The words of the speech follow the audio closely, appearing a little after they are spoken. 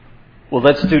Well,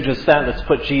 let's do just that. Let's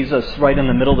put Jesus right in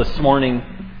the middle this morning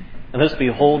and let's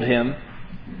behold Him.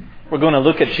 We're going to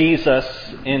look at Jesus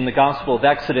in the Gospel of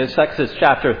Exodus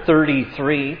chapter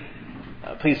 33.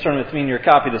 Please turn with me in your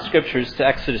copy of the Scriptures to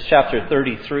Exodus chapter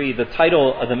 33. The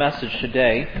title of the message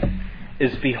today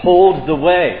is Behold the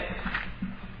Way.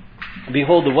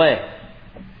 Behold the Way.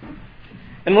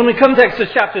 And when we come to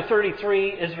Exodus chapter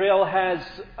 33, Israel has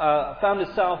found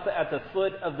itself at the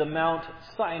foot of the Mount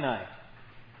Sinai.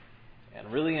 And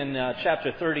really in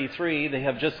chapter 33, they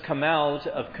have just come out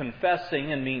of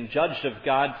confessing and being judged of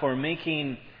God for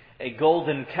making a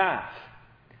golden calf.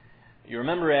 You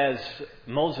remember as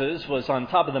Moses was on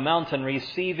top of the mountain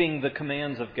receiving the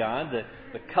commands of God,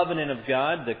 the covenant of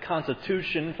God, the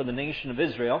constitution for the nation of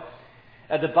Israel,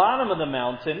 at the bottom of the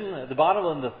mountain, at the bottom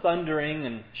of the thundering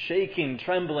and shaking,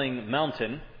 trembling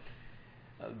mountain,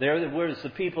 there was the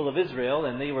people of Israel,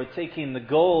 and they were taking the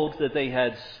gold that they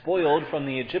had spoiled from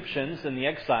the Egyptians in the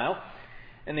exile,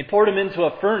 and they poured them into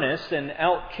a furnace, and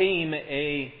out came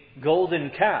a golden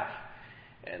calf.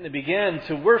 And they began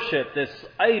to worship this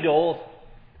idol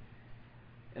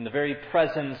in the very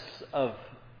presence of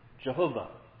Jehovah.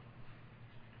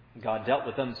 God dealt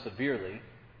with them severely.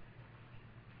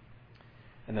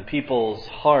 And the people's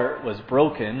heart was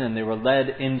broken, and they were led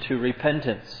into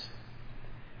repentance.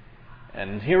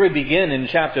 And here we begin in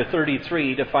chapter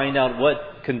 33 to find out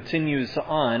what continues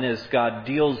on as God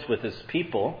deals with His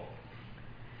people.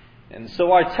 And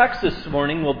so our text this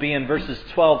morning will be in verses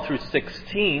 12 through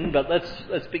 16, but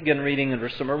let's begin reading in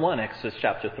verse number 1, Exodus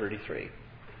chapter 33.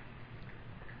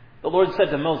 The Lord said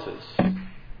to Moses,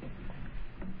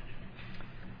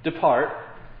 "Depart,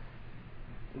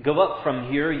 go up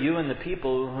from here, you and the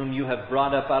people whom you have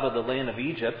brought up out of the land of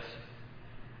Egypt,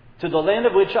 to the land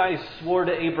of which I swore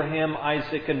to Abraham,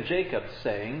 Isaac, and Jacob,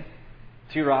 saying,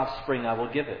 to your offspring I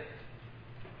will give it.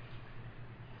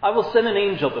 I will send an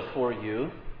angel before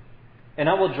you, and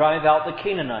I will drive out the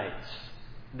Canaanites,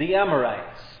 the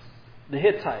Amorites, the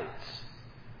Hittites,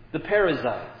 the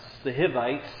Perizzites, the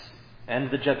Hivites, and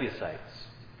the Jebusites.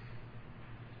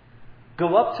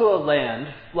 Go up to a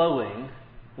land flowing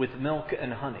with milk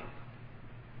and honey.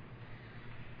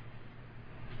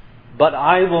 But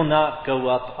I will not go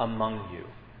up among you,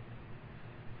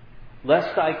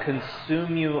 lest I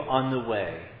consume you on the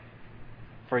way,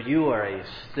 for you are a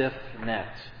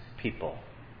stiff-necked people."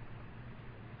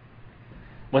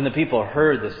 When the people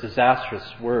heard this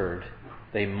disastrous word,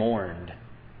 they mourned,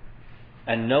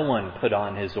 and no one put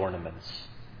on his ornaments.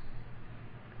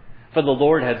 For the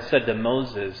Lord had said to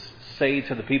Moses, "Say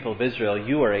to the people of Israel,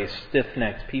 you are a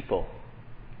stiff-necked people.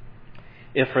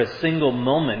 If for a single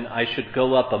moment I should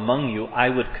go up among you, I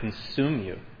would consume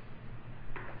you.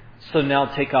 So now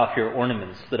take off your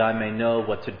ornaments, that I may know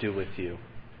what to do with you."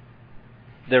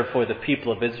 Therefore the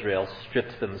people of Israel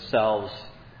stripped themselves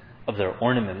of their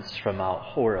ornaments from Mount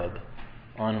Horeb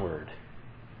onward.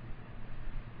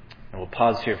 And we'll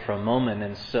pause here for a moment.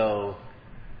 And so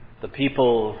the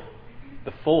people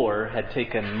before had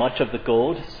taken much of the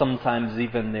gold, sometimes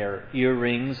even their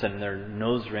earrings and their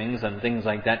nose rings and things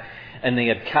like that, and they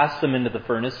had cast them into the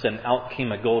furnace, and out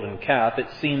came a golden calf. It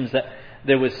seems that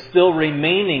there was still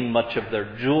remaining much of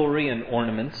their jewelry and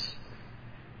ornaments,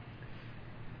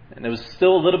 and there was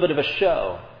still a little bit of a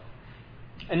show.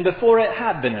 And before it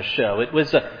had been a show, it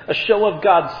was a show of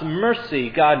God's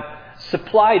mercy. God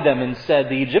supplied them and said,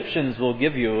 "The Egyptians will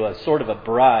give you a sort of a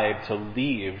bribe to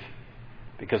leave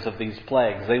because of these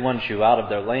plagues. They want you out of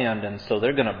their land, and so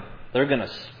they're gonna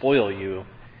spoil you,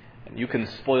 and you can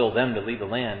spoil them to leave the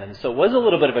land." And so it was a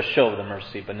little bit of a show of the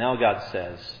mercy, but now God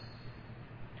says,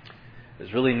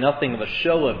 there's really nothing of a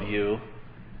show of you.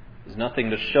 There's nothing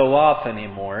to show off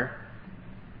anymore.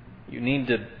 You need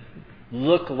to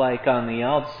look like on the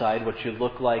outside what you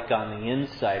look like on the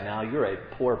inside. Now you're a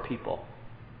poor people.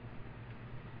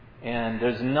 And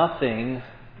there's nothing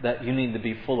that you need to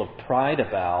be full of pride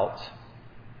about.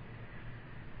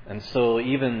 And so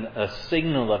even a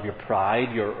signal of your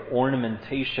pride, your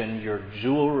ornamentation, your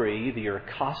jewelry, your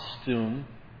costume,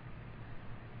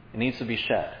 it needs to be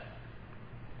shed.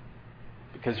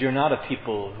 Because you're not a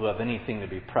people who have anything to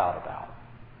be proud about.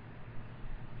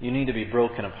 You need to be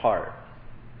broken apart.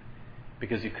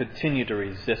 Because you continue to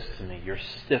resist me. You're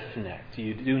stiff-necked.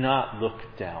 You do not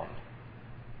look down.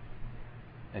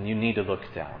 And you need to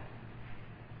look down.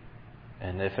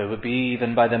 And if it would be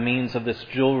even by the means of this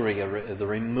jewelry, the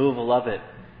removal of it,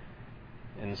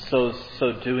 and so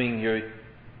doing,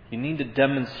 you need to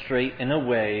demonstrate in a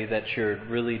way that you're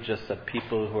really just a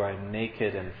people who are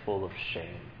naked and full of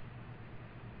shame.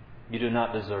 You do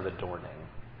not deserve adorning.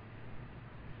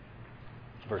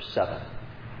 Verse 7.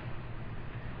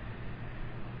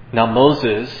 Now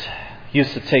Moses,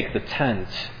 used to take the tent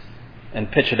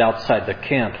and pitch it outside the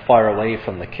camp, far away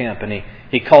from the camp. And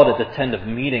he called it the tent of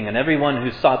meeting. And everyone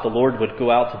who sought the Lord would go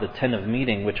out to the tent of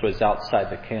meeting, which was outside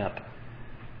the camp.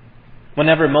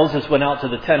 Whenever Moses went out to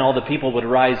the tent, all the people would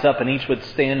rise up and each would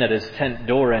stand at his tent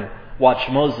door and watch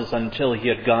Moses until he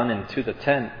had gone into the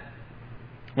tent.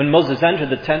 When Moses entered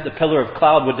the tent, the pillar of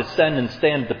cloud would descend and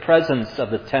stand in the presence of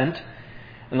the tent,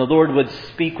 and the Lord would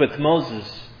speak with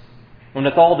Moses. And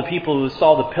with all the people who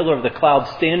saw the pillar of the cloud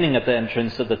standing at the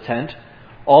entrance of the tent,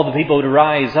 all the people would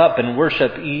rise up and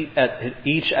worship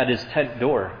each at his tent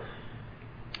door.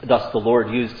 Thus the Lord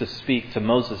used to speak to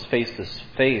Moses face to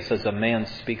face as a man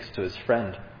speaks to his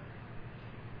friend.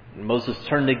 When Moses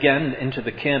turned again into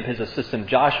the camp, his assistant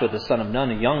Joshua, the son of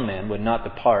Nun, a young man, would not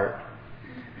depart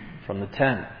from the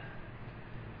tent.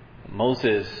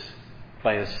 Moses,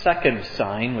 by his second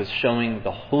sign, was showing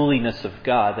the holiness of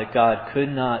God, that God could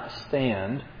not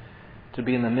stand to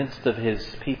be in the midst of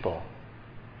his people.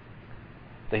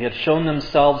 They had shown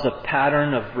themselves a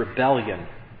pattern of rebellion.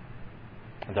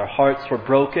 Their hearts were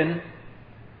broken.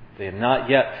 They had not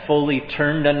yet fully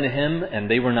turned unto him, and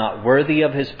they were not worthy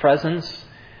of his presence.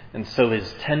 And so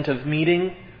his tent of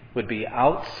meeting would be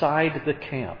outside the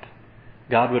camp.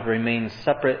 God would remain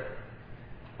separate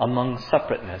among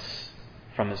separateness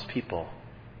from his people.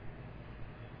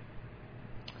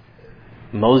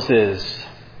 Moses,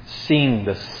 seeing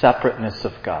the separateness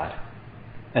of God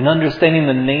and understanding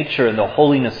the nature and the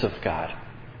holiness of God,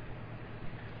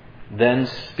 then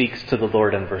speaks to the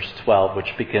Lord in verse 12,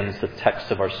 which begins the text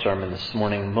of our sermon this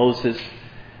morning. Moses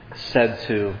said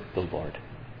to the Lord,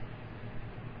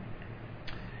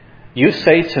 "You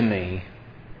say to me,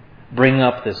 bring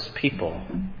up this people,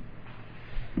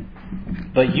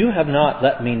 but you have not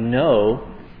let me know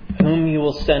whom you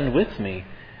will send with me.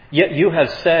 Yet you have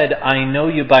said, I know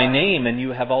you by name, and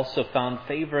you have also found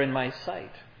favor in my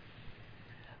sight.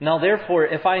 Now therefore,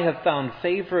 if I have found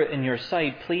favor in your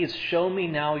sight, please show me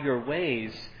now your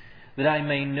ways, that I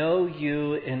may know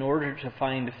you in order to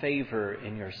find favor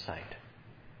in your sight."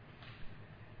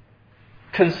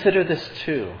 Consider this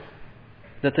too,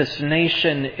 that this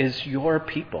nation is your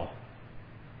people.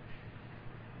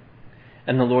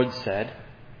 And the Lord said,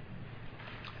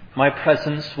 "My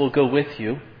presence will go with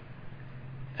you,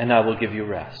 and I will give you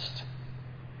rest."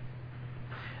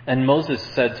 And Moses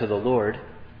said to the Lord,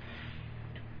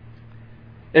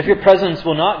 "If your presence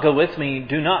will not go with me,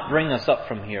 do not bring us up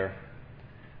from here.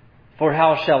 For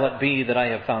how shall it be that I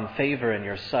have found favor in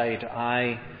your sight,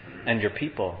 I and your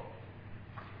people?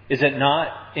 Is it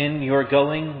not in your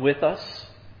going with us,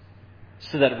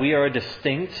 so that we are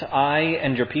distinct, I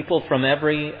and your people, from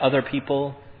every other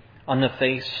people on the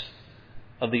face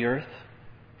of the earth?"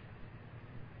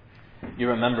 You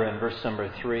remember in verse number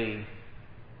 3,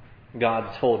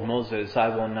 God told Moses, "I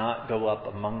will not go up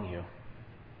among you."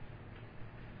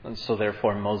 And so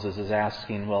therefore Moses is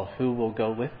asking, well, who will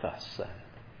go with us then?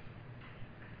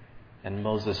 And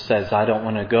Moses says, "I don't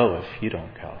want to go if you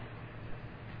don't go."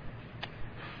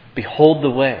 Behold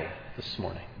the way this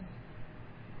morning.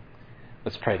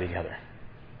 Let's pray together.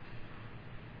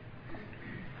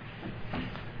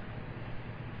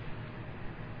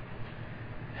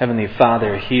 Heavenly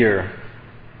Father, here,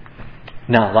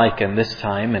 not like in this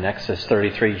time in Exodus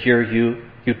 33, here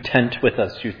you tent with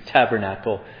us, you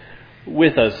tabernacle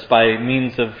with us by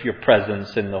means of your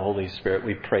presence in the Holy Spirit.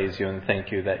 We praise you and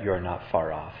thank you that you are not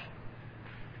far off.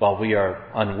 While we are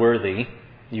unworthy,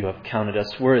 you have counted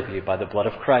us worthy by the blood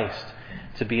of Christ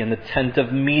to be in the tent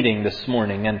of meeting this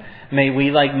morning. And may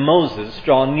we, like Moses,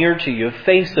 draw near to you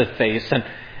face to face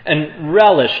and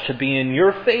relish to be in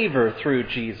your favor through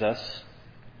Jesus.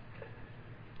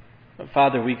 But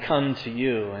Father, we come to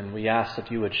you and we ask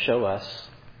that you would show us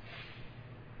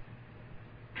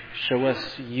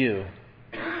you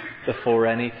before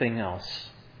anything else.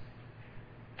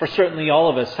 For certainly all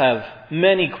of us have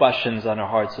many questions on our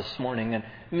hearts this morning and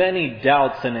many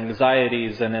doubts and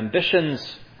anxieties and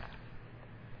ambitions.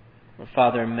 But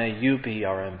Father, may you be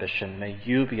our ambition. May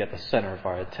you be at the center of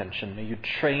our attention. May you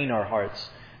train our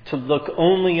hearts to look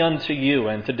only unto you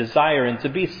and to desire and to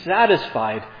be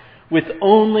satisfied with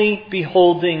only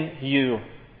beholding you.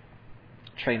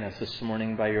 Train us this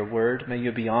morning by your word. May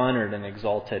you be honored and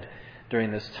exalted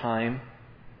during this time.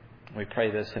 We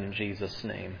pray this in Jesus'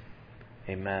 name.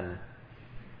 Amen.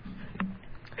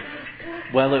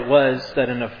 Well, it was that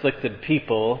an afflicted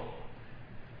people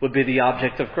would be the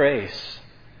object of grace.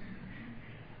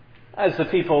 As the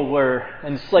people were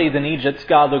enslaved in Egypt,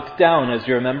 God looked down, as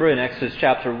you remember, in Exodus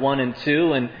chapter 1 and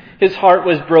 2, and his heart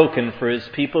was broken for his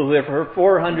people who for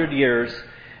 400 years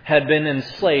had been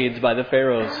enslaved by the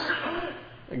pharaohs.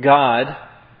 God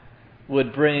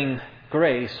would bring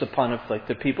grace upon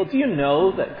afflicted people. Do you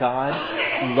know that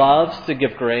God loves to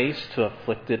give grace to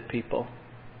afflicted people?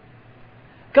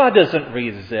 God doesn't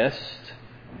resist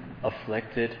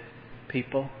afflicted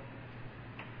people.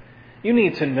 You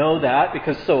need to know that,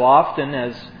 because so often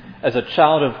as a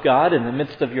child of God, in the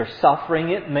midst of your suffering,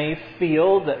 it may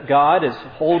feel that God is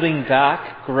holding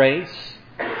back grace,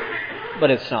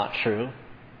 but it's not true.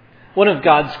 One of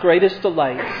God's greatest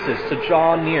delights is to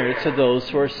draw near to those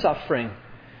who are suffering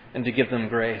and to give them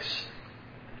grace.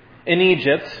 In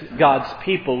Egypt, God's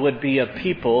people would be a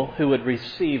people who would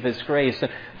receive His grace. And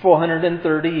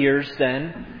 430 years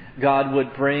then, God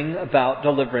would bring about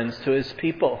deliverance to His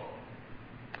people.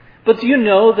 But do you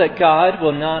know that God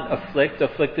will not afflict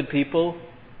afflicted people,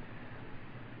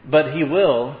 but He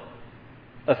will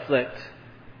afflict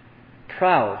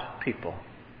proud people?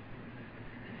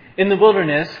 In the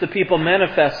wilderness, the people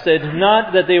manifested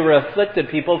not that they were afflicted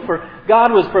people, for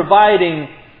God was providing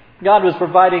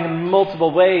in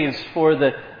multiple ways for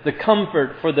the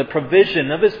comfort, for the provision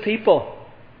of His people.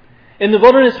 In the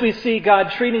wilderness, we see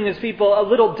God treating His people a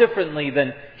little differently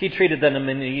than He treated them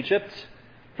in Egypt.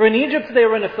 For in Egypt, they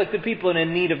were an afflicted people and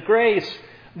in need of grace.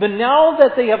 But now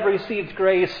that they have received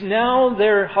grace, now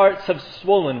their hearts have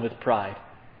swollen with pride.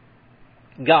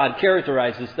 God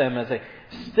characterizes them as a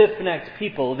stiff-necked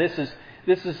people. This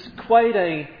is quite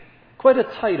a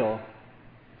title.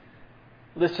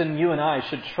 Listen, you and I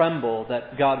should tremble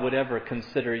that God would ever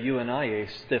consider you and I a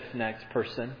stiff-necked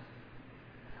person.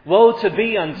 Woe to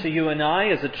be unto you and I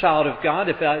as a child of God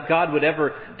if God would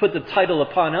ever put the title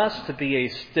upon us to be a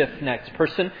stiff-necked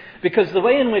person. Because the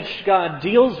way in which God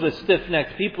deals with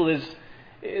stiff-necked people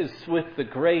is with the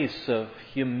grace of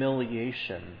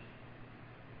humiliation.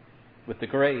 With the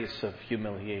grace of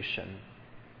humiliation.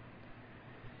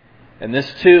 And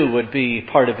this too would be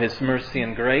part of His mercy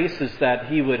and grace, is that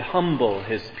He would humble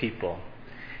His people.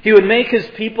 He would make His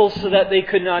people so that they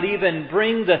could not even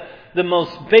bring the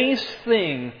most base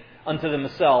thing unto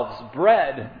themselves,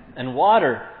 bread and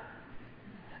water.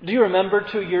 Do you remember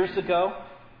 2 years ago?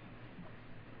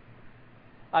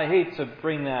 I hate to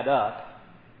bring that up,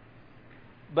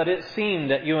 but it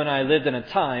seemed that you and I lived in a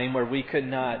time where we could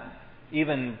not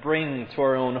even bring to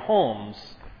our own homes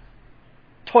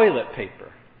toilet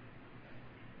paper.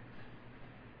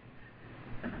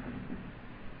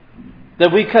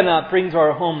 That we cannot bring to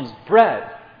our homes bread.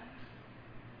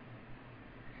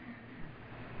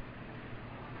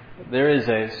 There is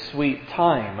a sweet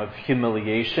time of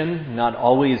humiliation, not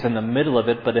always in the middle of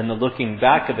it, but in the looking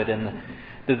back of it, and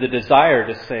the desire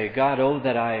to say, God, oh,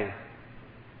 that I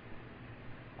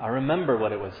remember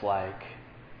what it was like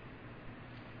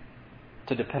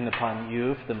to depend upon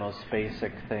You for the most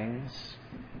basic things.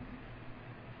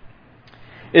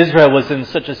 Israel was in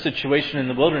such a situation in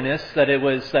the wilderness that it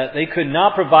was that they could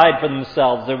not provide for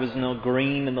themselves. There was no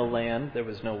green in the land. There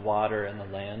was no water in the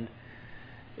land.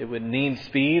 It would needs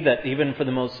be that even for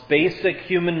the most basic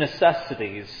human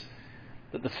necessities,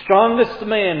 that the strongest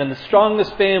man and the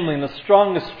strongest family and the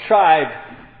strongest tribe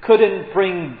couldn't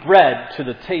bring bread to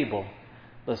the table,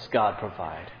 lest God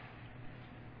provide.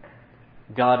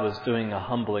 God was doing a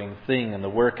humbling thing in the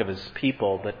work of His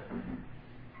people, but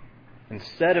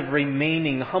instead of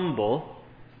remaining humble,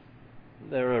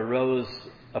 there arose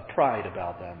a pride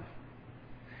about them.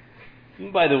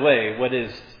 And by the way, what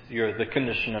is the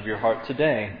condition of your heart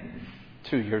today,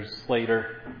 2 years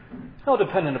later? How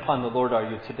dependent upon the Lord are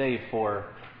you today for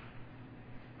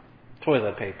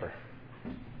toilet paper,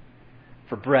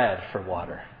 for bread, for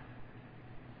water?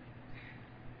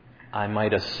 I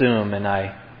might assume, and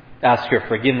I ask your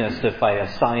forgiveness if I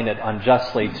assign it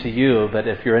unjustly to you, but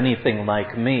if you're anything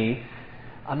like me,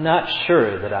 I'm not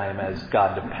sure that I am as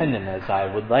God-dependent as I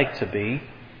would like to be,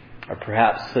 or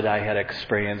perhaps that I had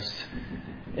experienced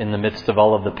in the midst of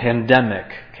all of the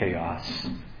pandemic chaos.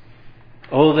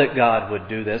 Oh, that God would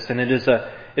do this. And it is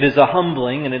a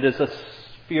humbling and it is a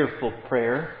fearful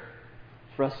prayer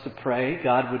for us to pray.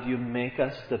 God, would You make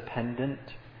us dependent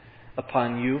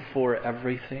upon You for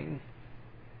everything?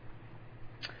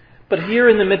 But here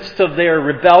in the midst of their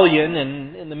rebellion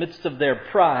and in the midst of their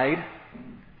pride,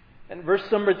 in verse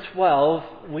number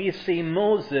 12, we see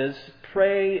Moses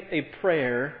pray a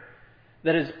prayer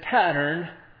that is patterned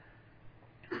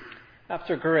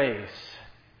after grace.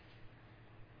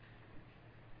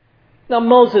 Now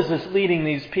Moses is leading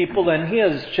these people, and he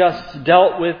has just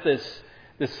dealt with this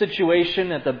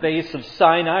situation at the base of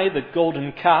Sinai, the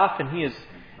golden calf, and he is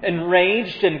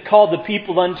enraged and called the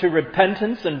people unto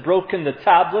repentance and broken the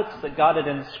tablets that God had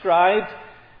inscribed.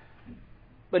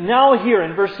 But now here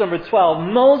in verse number 12,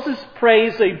 Moses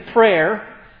prays a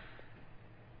prayer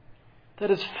that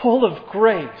is full of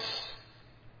grace.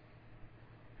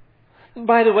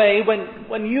 By the way,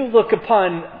 when you look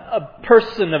upon a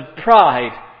person of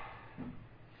pride,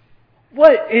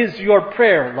 what is your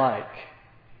prayer like?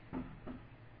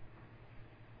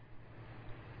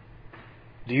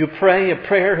 Do you pray a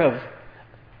prayer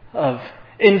of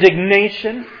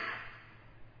indignation?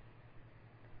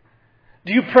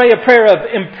 Do you pray a prayer of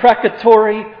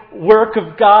imprecatory work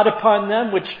of God upon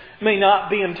them, which may not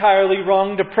be entirely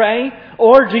wrong to pray?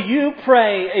 Or do you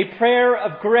pray a prayer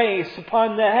of grace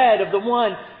upon the head of the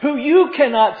one who you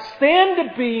cannot stand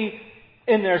to be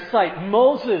in their sight?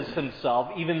 Moses himself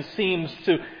even seems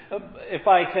to, if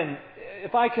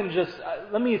I can just,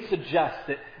 let me suggest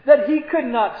it, that he could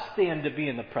not stand to be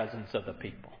in the presence of the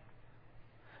people.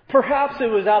 Perhaps it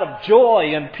was out of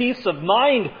joy and peace of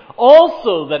mind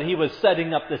also that he was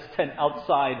setting up this tent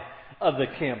outside of the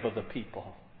camp of the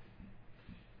people.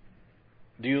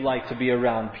 Do you like to be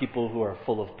around people who are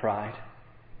full of pride?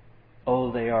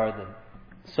 Oh, they are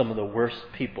some of the worst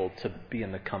people to be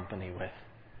in the company with.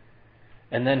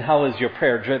 And then how is your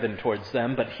prayer driven towards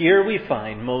them? But here we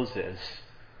find Moses.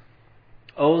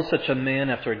 Oh, such a man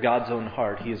after God's own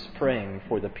heart. He is praying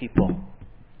for the people.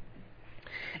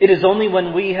 It is only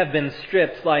when we have been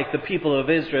stripped, like the people of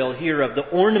Israel here, of the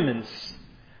ornaments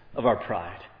of our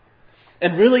pride,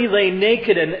 and really lay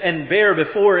naked and bare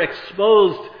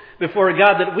exposed before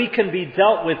God, that we can be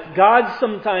dealt with. God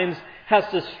sometimes has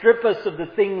to strip us of the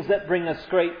things that bring us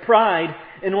great pride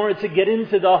in order to get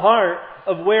into the heart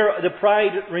of where the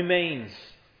pride remains.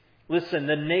 Listen,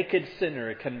 the naked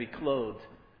sinner can be clothed,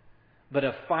 but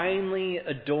a finely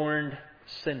adorned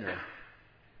sinner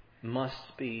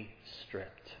must be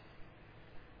stripped.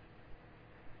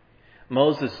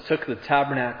 Moses took the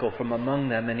tabernacle from among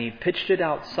them and he pitched it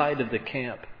outside of the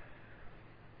camp.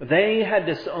 They had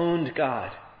disowned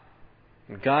God.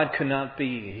 God could not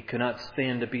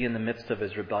stand to be in the midst of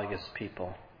his rebellious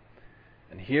people.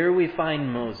 And here we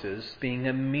find Moses being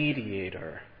a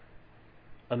mediator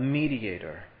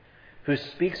who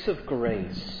speaks of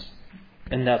grace.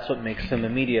 And that's what makes him a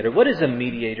mediator. What is a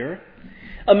mediator?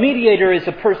 A mediator is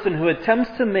a person who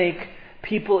attempts to make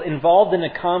people involved in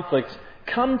a conflict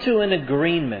come to an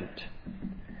agreement.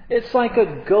 It's like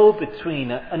a go-between,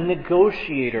 a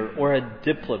negotiator or a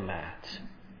diplomat.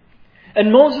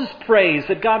 And Moses prays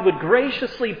that God would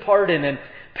graciously pardon and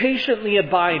patiently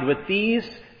abide with these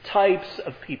types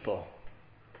of people.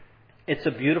 It's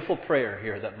a beautiful prayer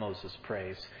here that Moses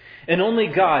prays. And only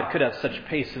God could have such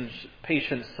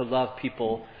patience to love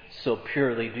people so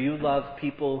purely. Do you love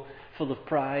people full of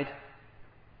pride?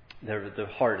 They're the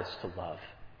hardest to love.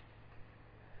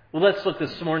 Well, let's look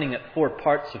this morning at 4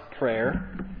 parts of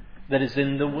prayer that is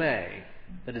in the way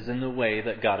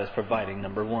that God is providing.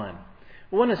 Number 1,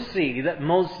 we want to see that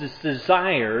Moses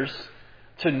desires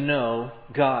to know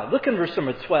God. Look in verse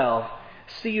number 12.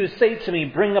 See, you say to me,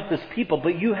 bring up this people,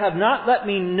 but you have not let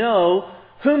me know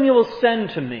whom you will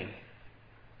send to me.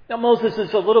 Now Moses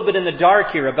is a little bit in the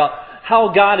dark here about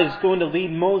how God is going to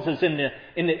lead Moses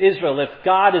into Israel if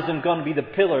God isn't going to be the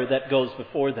pillar that goes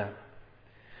before them.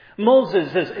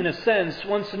 Moses, in a sense,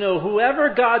 wants to know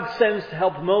whoever God sends to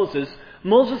help Moses.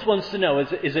 Moses wants to know,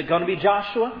 is it going to be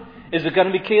Joshua? Is it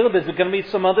going to be Caleb? Is it going to be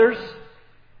some others?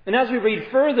 And as we read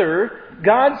further,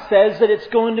 God says that it's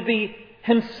going to be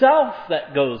himself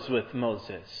that goes with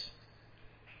Moses.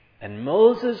 And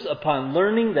Moses, upon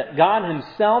learning that God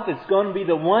himself is going to be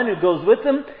the one who goes with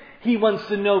him, he wants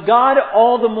to know God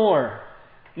all the more.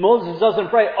 Moses doesn't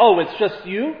pray, oh, it's just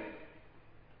you?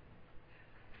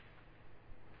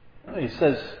 He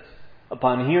says,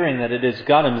 upon hearing that it is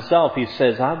God himself, he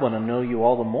says, I want to know you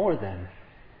all the more then.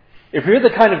 If you're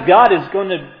the kind of God who's going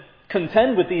to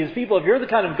contend with these people, if you're the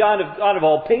kind of God of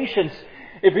all patience,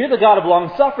 if you're the God of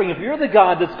long suffering, if you're the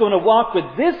God that's going to walk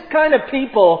with this kind of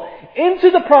people into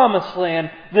the promised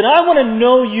land, then I want to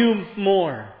know you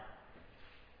more.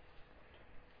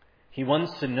 He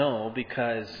wants to know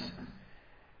because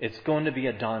it's going to be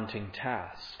a daunting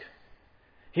task.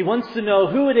 He wants to know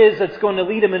who it is that's going to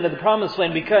lead him into the promised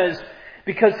land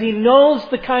because he knows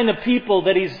the kind of people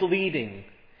that he's leading.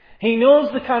 He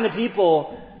knows the kind of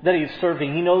people that he's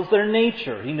serving. He knows their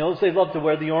nature. He knows they love to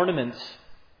wear the ornaments.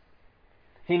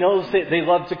 He knows that they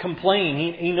love to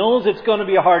complain. He knows it's going to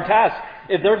be a hard task.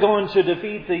 If they're going to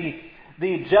defeat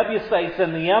the Jebusites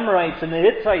and the Amorites and the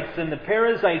Hittites and the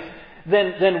Perizzites,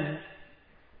 then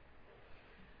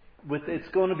it's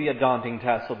going to be a daunting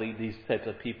task to lead these types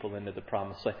of people into the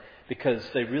promised land because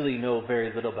they really know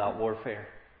very little about warfare.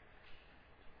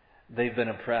 They've been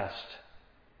oppressed.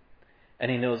 And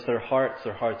he knows their hearts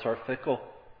are fickle.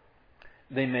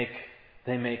 They make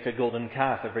a golden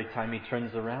calf every time he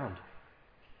turns around.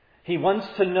 He wants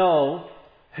to know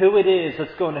who it is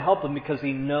that's going to help him because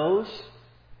he knows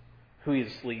who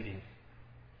he's leading.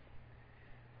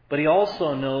 But he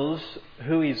also knows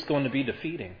who he's going to be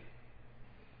defeating.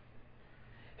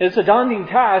 It's a daunting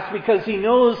task because he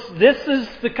knows this is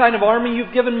the kind of army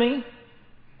you've given me.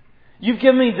 You've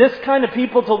given me this kind of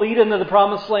people to lead into the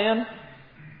promised land.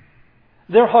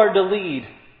 They're hard to lead.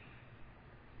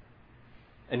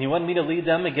 And you want me to lead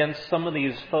them against some of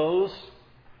these foes?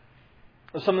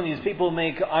 Some of these people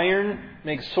make iron,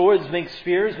 make swords, make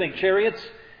spears, make chariots.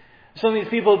 Some of these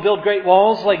people build great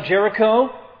walls like Jericho.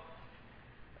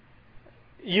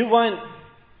 You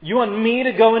want me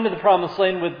to go into the promised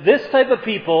land with this type of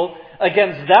people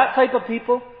against that type of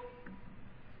people?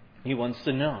 He wants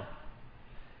to know.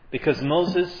 Because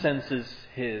Moses senses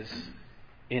his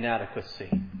inadequacy.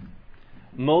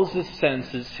 Moses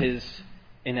senses his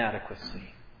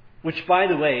inadequacy. Which, by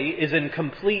the way, is in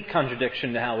complete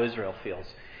contradiction to how Israel feels.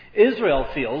 Israel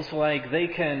feels like they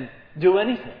can do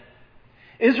anything.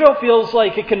 Israel feels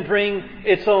like it can bring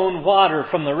its own water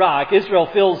from the rock. Israel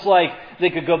feels like they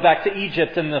could go back to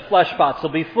Egypt and the flesh pots will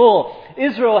be full.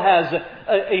 Israel has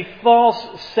a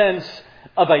false sense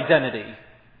of identity.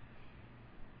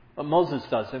 But Moses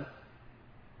doesn't.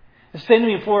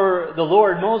 Standing before the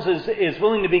Lord, Moses is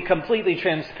willing to be completely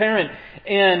transparent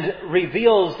and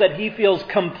reveals that he feels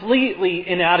completely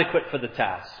inadequate for the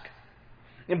task.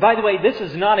 And by the way, this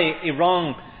is not a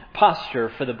wrong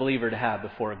posture for the believer to have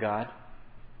before God.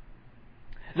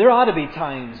 There ought to be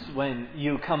times when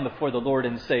you come before the Lord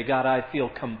and say, God, I feel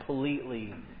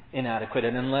completely inadequate,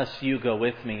 and unless you go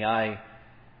with me, I'm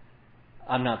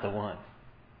not the one.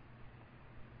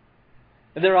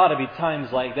 There ought to be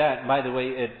times like that. And by the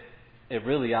way, it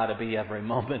really ought to be every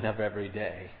moment of every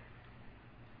day.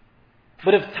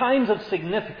 But if times of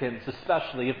significance,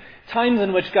 especially, if times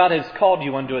in which God has called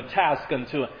you unto a task,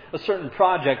 unto a certain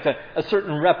project, a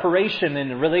certain reparation in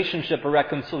a relationship or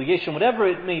reconciliation, whatever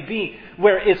it may be,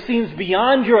 where it seems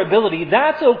beyond your ability,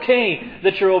 that's okay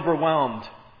that you're overwhelmed.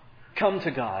 Come to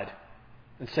God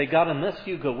and say, God, unless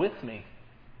you go with me,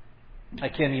 I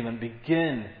can't even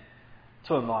begin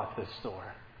to unlock this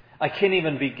door. I can't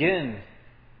even begin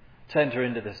to enter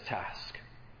into this task.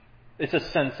 It's a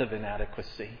sense of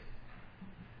inadequacy.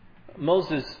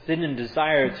 Moses didn't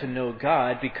desire to know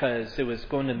God because it was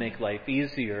going to make life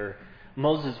easier.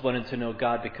 Moses wanted to know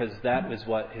God because that was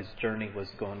what his journey was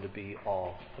going to be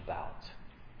all about.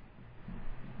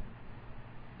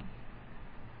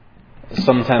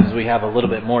 Sometimes we have a little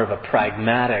bit more of a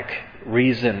pragmatic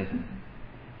reason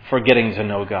for getting to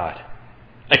know God.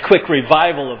 A quick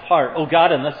revival of heart. Oh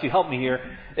God, unless you help me here,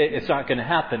 it's not going to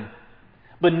happen.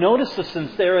 But notice the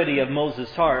sincerity of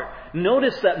Moses' heart.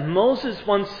 Notice that Moses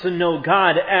wants to know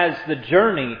God as the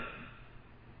journey,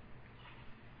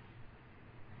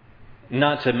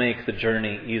 not to make the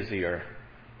journey easier.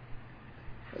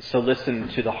 So listen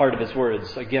to the heart of his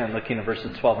words. Again, looking at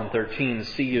verses 12 and 13.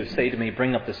 See, you say to me,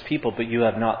 bring up this people, but you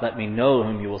have not let me know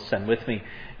whom you will send with me.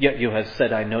 Yet you have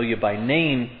said, I know you by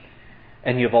name,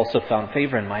 and you have also found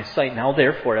favor in my sight. Now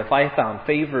therefore, if I found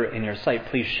favor in your sight,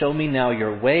 please show me now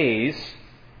your ways.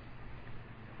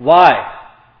 Why?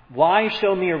 Why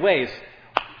show me your ways?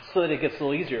 So that it gets a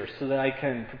little easier, so that I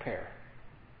can prepare.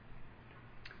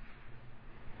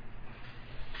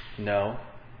 No.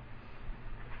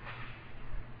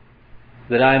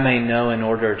 That I may know in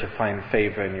order to find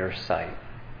favor in your sight.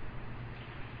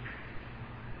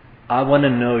 I want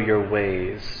to know your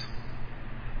ways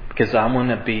because I want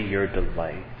to be your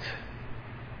delight.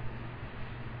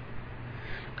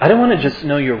 I don't want to just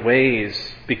know your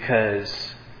ways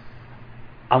because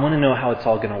I want to know how it's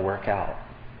all going to work out.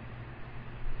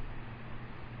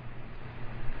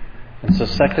 And so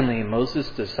secondly, Moses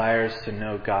desires to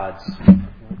know God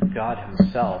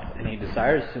himself, and he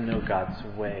desires to know God's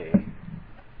way.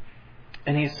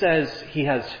 And he says he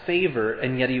has favor,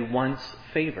 and yet he wants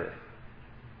favor.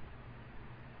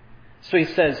 So he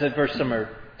says at verse number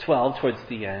 12, towards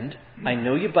the end, I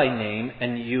know you by name,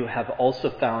 and you have also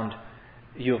found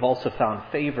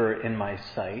favor in my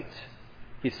sight.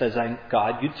 He says,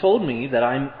 God, you told me that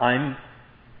I'm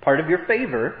part of your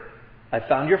favor. I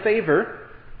found your favor.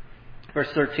 Verse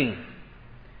 13.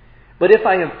 But if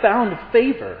I have found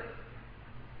favor,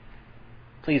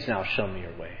 please now show me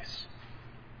your ways.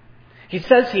 He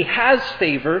says he has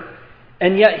favor,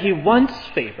 and yet he wants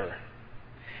favor.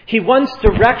 He wants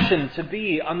direction to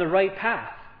be on the right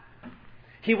path.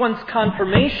 He wants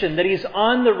confirmation that he's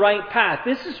on the right path.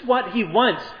 This is what he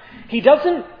wants. He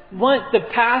doesn't want the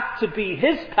path to be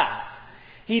his path.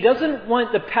 He doesn't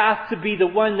want the path to be the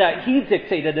one that he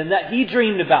dictated and that he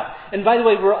dreamed about. And by the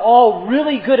way, we're all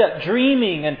really good at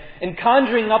dreaming and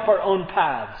conjuring up our own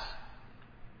paths.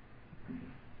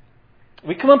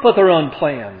 We come up with our own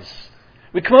plans.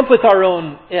 We come up with our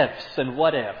own ifs and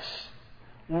what ifs.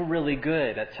 We're really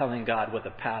good at telling God what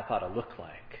the path ought to look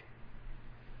like.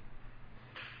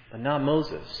 But not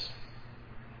Moses.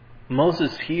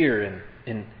 Moses here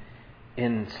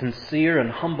in sincere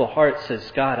and humble heart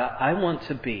says, God, I want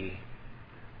to be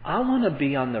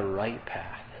on the right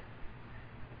path.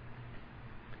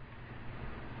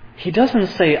 He doesn't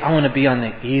say, I want to be on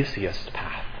the easiest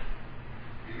path.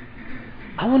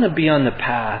 I want to be on the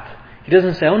path. He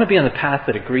doesn't say, I want to be on the path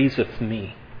that agrees with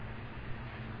me.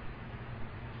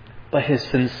 But his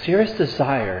sincerest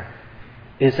desire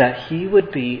is that he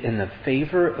would be in the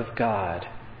favor of God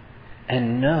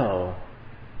and know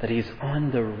that he's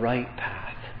on the right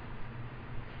path.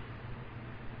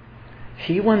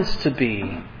 He wants to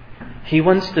be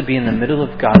in the middle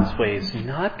of God's ways,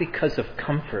 not because of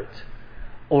comfort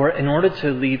or in order to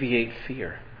alleviate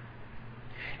fear.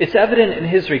 It's evident in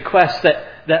his request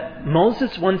that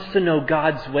Moses wants to know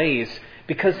God's ways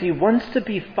because he wants to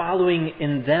be following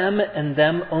in them and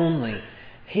them only.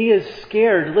 He is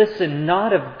scared, listen,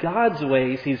 not of God's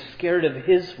ways, he's scared of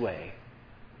his way.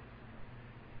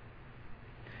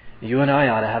 You and I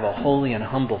ought to have a holy and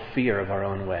humble fear of our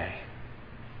own way.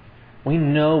 We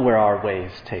know where our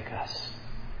ways take us.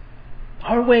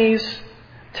 Our ways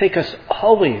take us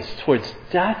always towards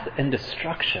death and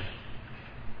destruction.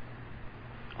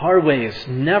 Our ways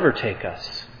never take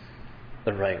us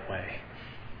the right way.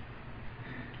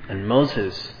 And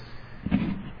Moses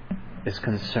is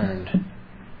concerned.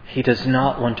 He does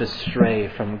not want to stray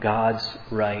from God's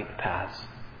right paths.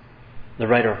 The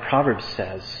writer of Proverbs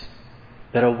says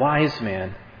that a wise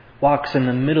man walks in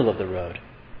the middle of the road,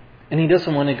 and he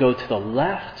doesn't want to go to the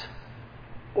left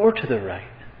or to the right.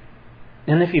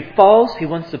 And if he falls, he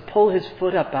wants to pull his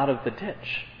foot up out of the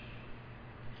ditch.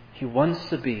 He wants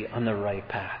to be on the right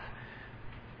path.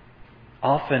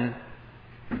 Often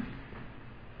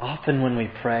when we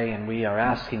pray and we are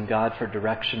asking God for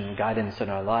direction and guidance in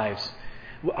our lives,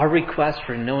 our request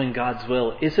for knowing God's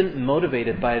will isn't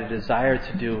motivated by a desire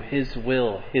to do His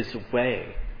will, His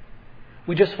way.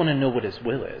 We just want to know what His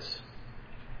will is.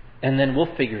 And then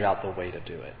we'll figure out the way to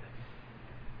do it.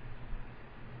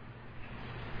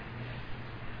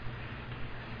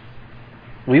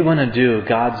 We want to do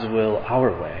God's will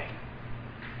our way.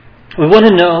 We want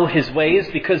to know His ways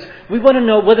because we want to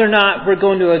know whether or not we're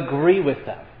going to agree with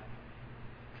them.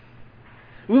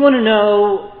 We want to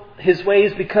know His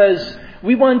ways because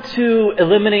we want to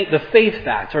eliminate the faith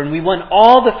factor, and we want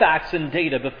all the facts and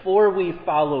data before we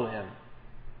follow Him.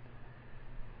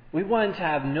 We want to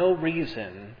have no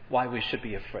reason why we should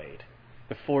be afraid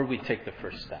before we take the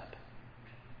first step.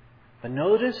 But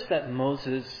notice that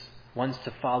Moses wants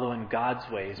to follow in God's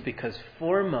ways because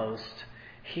foremost,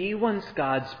 he wants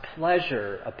God's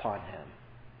pleasure upon him.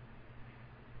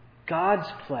 God's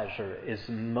pleasure is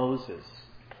Moses'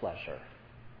 pleasure.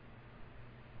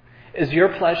 Is your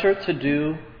pleasure to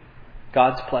do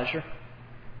God's pleasure?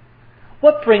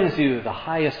 What brings you the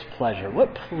highest pleasure?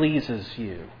 What pleases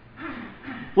you?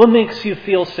 What makes you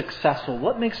feel successful?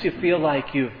 What makes you feel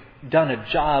like you've done a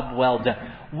job well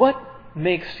done? What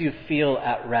makes you feel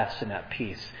at rest and at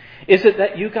peace? Is it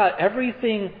that you got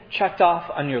everything checked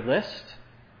off on your list?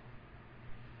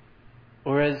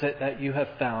 Or is it that you have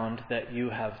found that you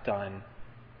have done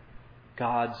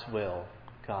God's will,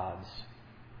 God's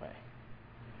way?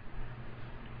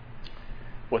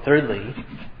 Well, thirdly,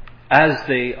 as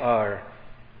they are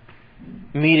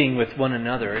meeting with one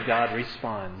another, God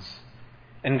responds.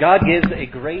 And God gives a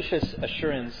gracious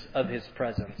assurance of His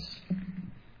presence.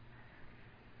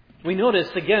 We notice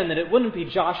again that it wouldn't be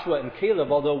Joshua and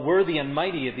Caleb, although worthy and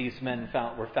mighty of these men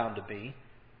were found to be.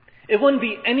 It wouldn't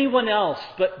be anyone else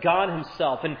but God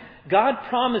Himself. And God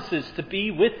promises to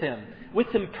be with him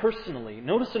personally.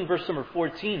 Notice in verse number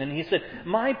 14, and He said,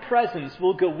 "My presence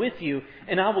will go with you,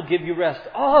 and I will give you rest."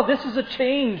 Oh, this is a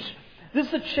change. This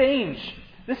is a change.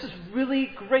 This is really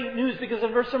great news because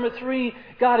in verse number 3,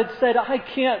 God had said, "I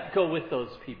can't go with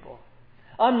those people.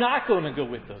 I'm not going to go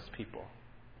with those people.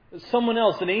 Someone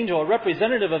else, an angel, a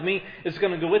representative of me is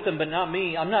going to go with them, but not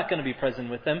me. I'm not going to be present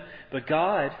with them." But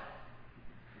God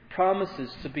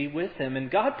promises to be with him. And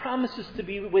God promises to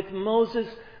be with Moses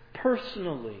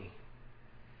personally.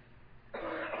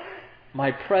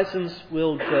 "My presence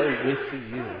will go with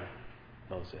you,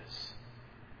 Moses.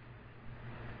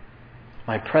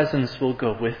 My presence will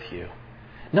go with you."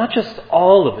 Not just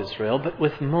all of Israel, but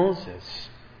with Moses.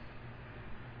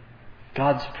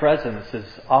 God's presence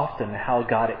is often how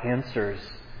God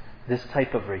answers this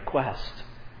type of request.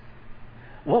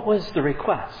 What was the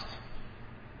request?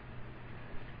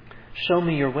 "Show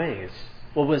me your ways."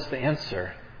 What was the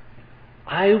answer?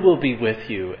 I will be with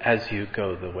you as you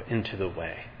go into the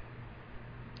way.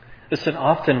 Listen,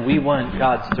 often we want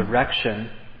God's direction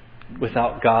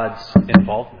without God's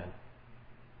involvement.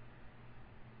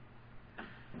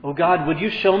 Oh God, would you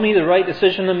show me the right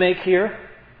decision to make here?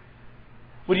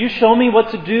 Would you show me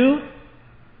what to do?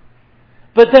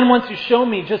 But then once you show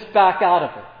me, just back out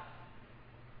of it.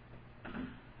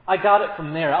 I got it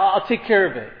from there. I'll take care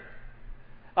of it.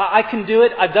 I can do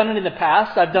it. I've done it in the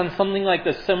past. I've done something like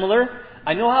this similar.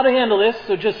 I know how to handle this,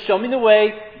 so just show me the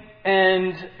way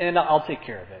and I'll take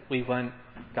care of it. We want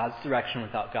God's direction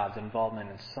without God's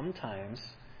involvement, and sometimes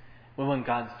we want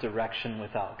God's direction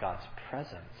without God's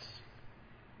presence.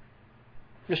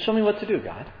 Just show me what to do,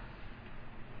 God.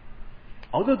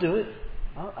 I'll go do it.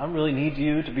 I don't really need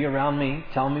you to be around me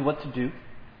telling me what to do.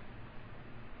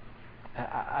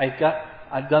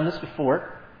 I've done this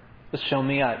before. Just show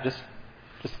me.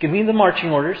 Just give me the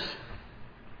marching orders.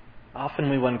 Often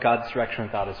we want God's direction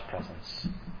without His presence.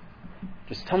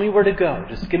 Just tell me where to go.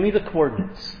 Just give me the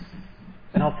coordinates.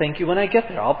 And I'll thank you when I get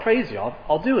there. I'll praise you.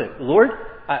 I'll do it. Lord,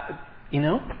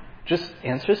 just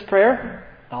answer His prayer.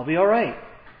 I'll be all right.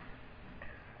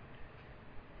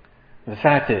 The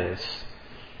fact is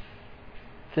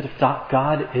that if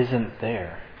God isn't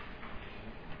there,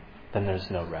 then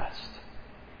there's no rest.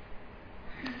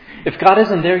 If God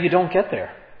isn't there, you don't get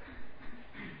there.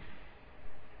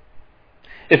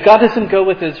 If God doesn't go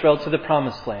with Israel to the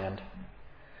promised land,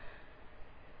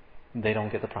 they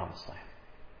don't get the promised land.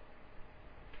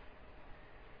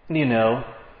 And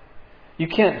you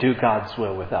can't do God's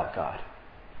will without God.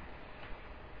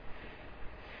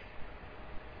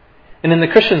 And in the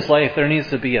Christian's life, there needs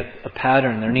to be a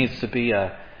pattern. There needs to be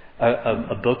a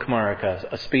bookmark,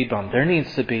 a speed bump. There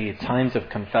needs to be times of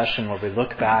confession where we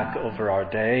look back over our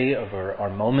day, over our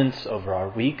moments, over our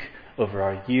week, over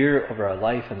our year, over our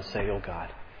life, and say, oh God,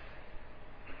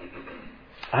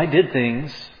 I did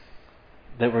things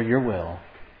that were your will,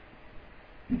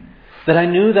 that I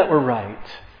knew that were right,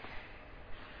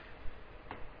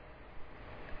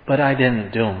 but I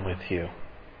didn't do them with you.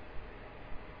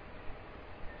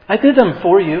 I did them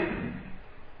for you.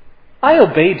 I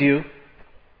obeyed you.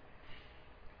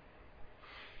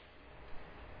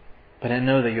 But I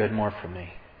know that you had more for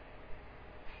me.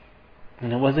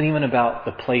 And it wasn't even about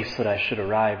the place that I should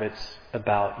arrive. It's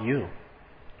about you.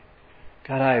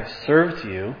 God, I have served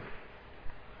you,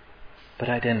 but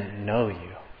I didn't know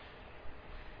you.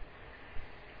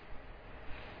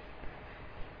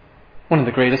 One of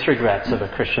the greatest regrets of a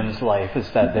Christian's life is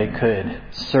that they could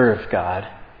serve God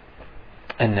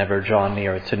and never draw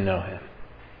near to know Him.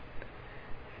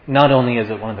 Not only is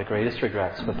it one of the greatest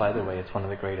regrets, but by the way, it's one of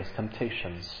the greatest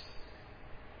temptations.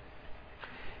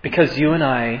 Because you and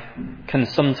I can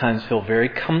sometimes feel very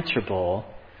comfortable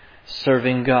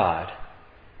serving God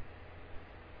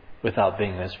without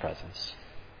being in His presence.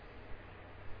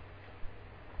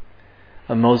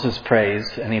 And Moses prays,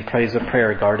 and he prays a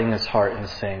prayer guarding his heart and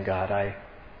saying, God,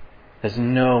 there's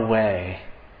no way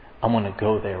I want to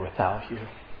go there without you.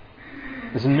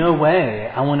 There's no way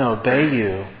I want to obey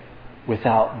you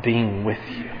without being with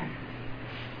you.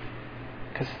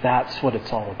 Because that's what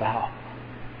it's all about.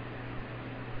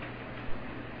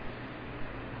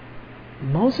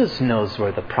 Moses knows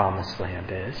where the promised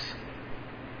land is.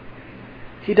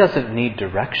 He doesn't need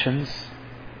directions,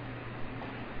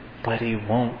 but he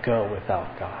won't go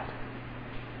without God.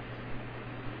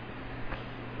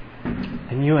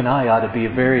 And you and I ought to be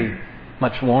very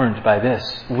much warned by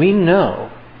this. We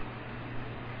know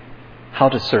how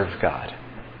to serve God.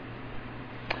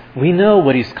 We know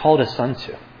what He's called us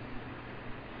unto.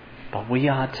 But we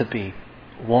ought to be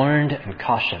warned and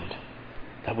cautioned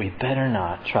that we better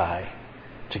not try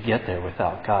to get there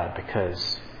without God,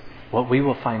 because what we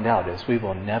will find out is we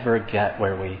will never get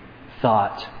where we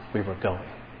thought we were going.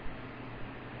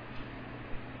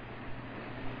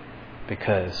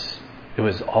 Because it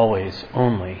was always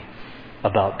only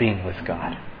about being with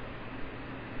God.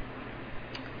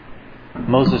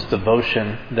 Moses'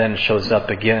 devotion then shows up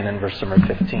again in verse number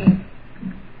 15.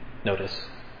 Notice.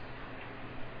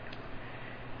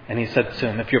 And he said to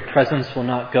him, if your presence will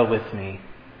not go with me,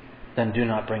 then do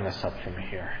not bring us up from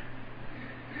here.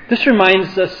 This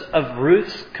reminds us of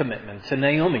Ruth's commitment to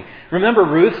Naomi. Remember,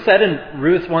 Ruth said in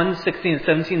Ruth 1:16 and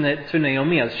 17 to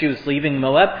Naomi as she was leaving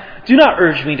Moab, do not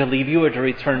urge me to leave you or to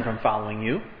return from following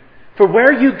you. For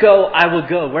where you go, I will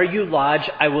go. Where you lodge,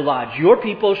 I will lodge. Your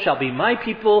people shall be my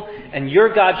people, and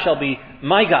your God shall be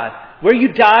my God. Where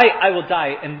you die, I will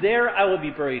die, and there I will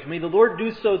be buried. May the Lord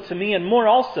do so to me, and more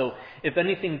also, if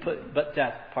anything but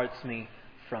death parts me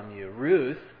from you.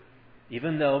 Ruth,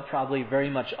 even though probably very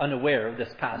much unaware of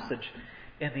this passage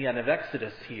in the end of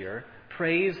Exodus here,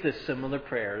 prays this similar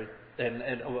prayer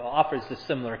and offers this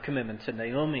similar commitment to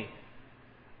Naomi.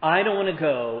 I don't want to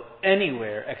go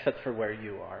anywhere except for where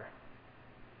you are.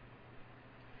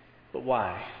 But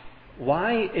why?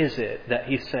 Why is it that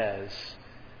he says,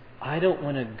 I don't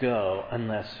want to go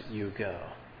unless you go?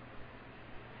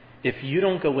 If you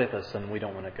don't go with us, then we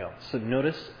don't want to go. So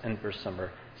notice in verse number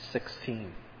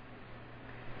 16.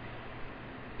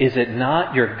 Is it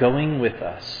not your going with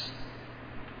us?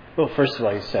 Well, first of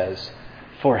all, he says,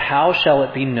 for how shall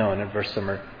it be known, in verse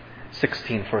number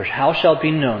 16, for how shall it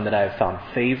be known that I have found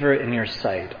favor in your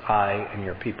sight, I and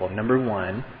your people? Number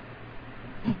one,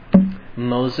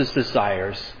 Moses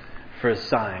desires for a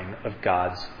sign of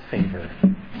God's favor.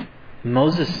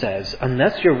 Moses says,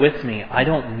 unless you're with me, I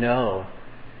don't know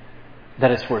that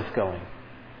it's worth going.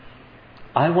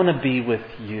 I want to be with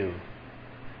you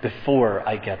before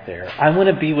I get there. I want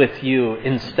to be with you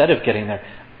instead of getting there.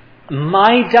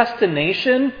 My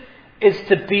destination is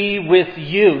to be with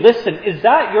you. Listen, is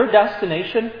that your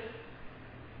destination?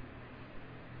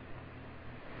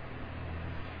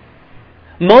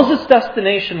 Moses'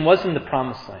 destination wasn't the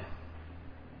promised land.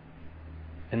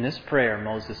 In this prayer,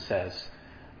 Moses says,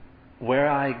 where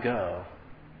I go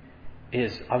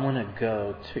is I want to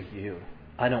go to you.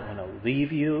 I don't want to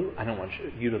leave you. I don't want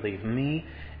you to leave me.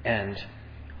 And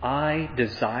I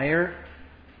desire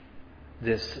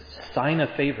this sign of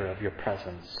favor of your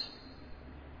presence.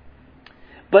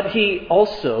 But he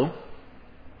also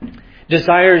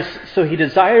desires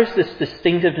this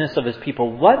distinctiveness of his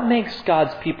people. What makes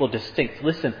God's people distinct?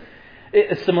 Listen,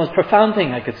 it's the most profound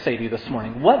thing I could say to you this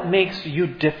morning. What makes you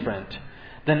different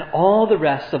than all the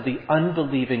rest of the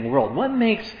unbelieving world? What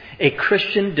makes a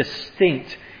Christian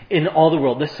distinct in all the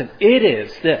world? Listen, it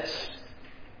is this.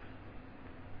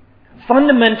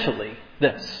 Fundamentally,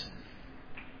 this.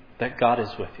 That God is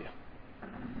with you.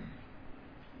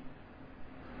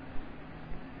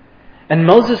 And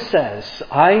Moses says,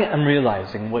 I am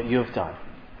realizing what you have done.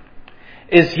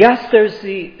 Is yes, there's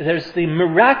the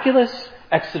miraculous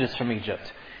exodus from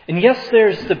Egypt. And yes,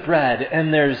 there's the bread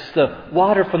and there's the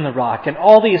water from the rock and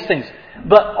all these things.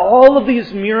 But all of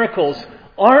these miracles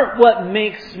aren't what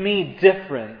makes me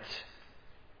different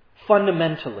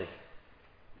fundamentally.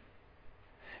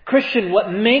 Christian,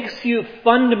 what makes you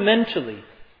fundamentally,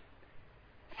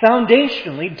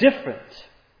 foundationally different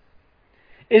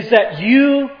is that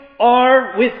you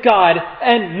are with God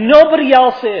and nobody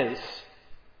else is.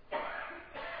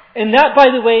 And that,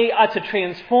 by the way, ought to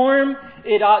transform,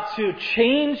 it ought to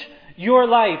change your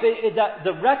life.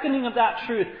 The reckoning of that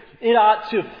truth, it ought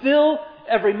to fill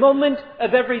every moment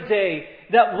of every day.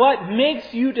 That what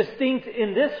makes you distinct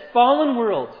in this fallen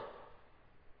world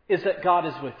is that God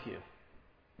is with you.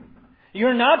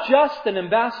 You're not just an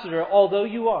ambassador, although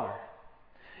you are.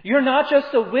 You're not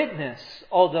just a witness,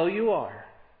 although you are.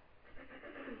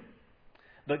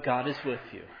 But God is with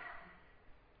you.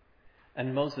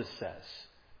 And Moses says,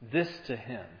 this to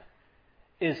him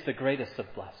is the greatest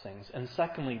of blessings. And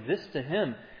secondly, this to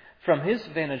him, from his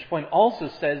vantage point, also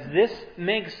says this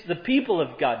makes the people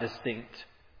of God distinct.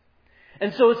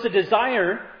 And so it's a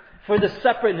desire for the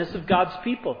separateness of God's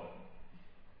people.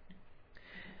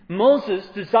 Moses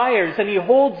desires, and he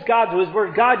holds God to his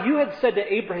word. God, you had said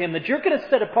to Abraham that you're going to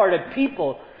set apart a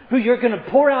people who you're going to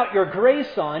pour out your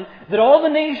grace on, that all the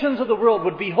nations of the world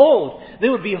would behold. They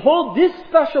would behold this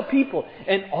special people,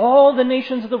 and all the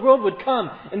nations of the world would come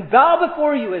and bow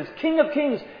before you as King of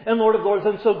Kings and Lord of Lords.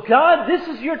 And so, God, this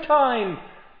is your time.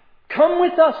 Come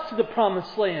with us to the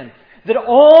promised land, that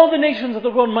all the nations of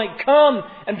the world might come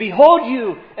and behold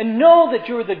you and know that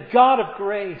you're the God of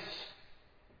grace.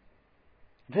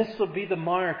 This would be the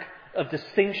mark of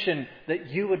distinction, that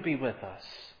you would be with us.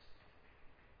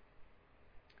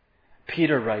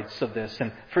 Peter writes of this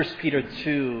in 1 Peter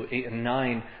 2, 8 and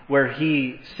 9, where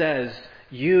he says,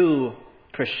 you,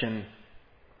 Christian,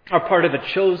 are part of a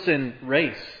chosen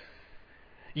race.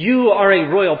 You are a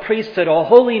royal priesthood, a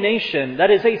holy nation,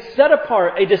 that is a set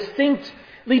apart, a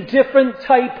distinctly different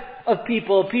type of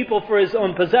people, people for his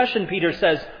own possession, Peter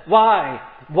says. Why?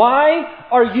 Why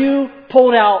are you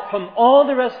pulled out from all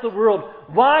the rest of the world?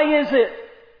 Why is it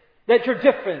that you're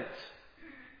different?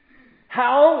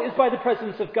 How is by the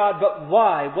presence of God, but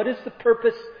why? What is the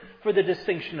purpose for the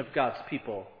distinction of God's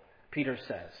people? Peter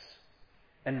says,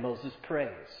 and Moses prays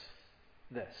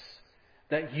this,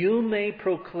 that you may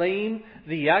proclaim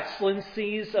the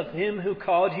excellencies of him who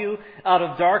called you out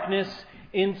of darkness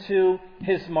into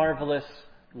his marvelous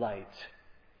light.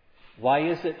 Why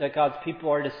is it that God's people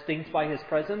are distinct by his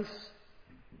presence?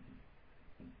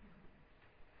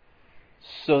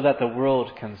 So that the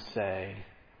world can say,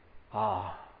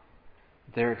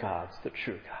 their God's the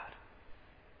true God.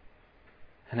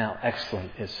 and how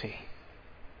excellent is He,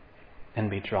 and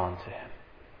be drawn to Him.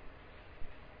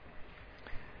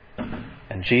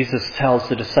 And Jesus tells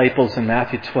the disciples in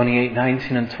Matthew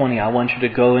 28:19 and 20, I want you to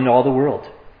go into all the world.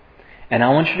 And I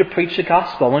want you to preach the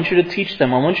gospel. I want you to teach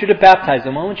them. I want you to baptize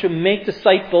them. I want you to make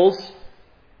disciples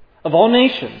of all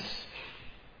nations.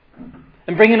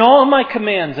 And bring in all of my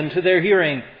commands into their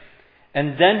hearing.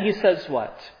 And then He says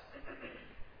what?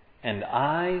 And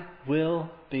I will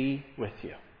be with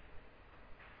you.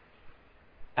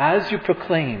 As you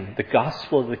proclaim the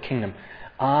gospel of the kingdom,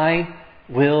 I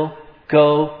will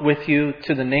go with you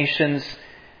to the nations,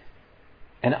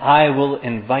 and I will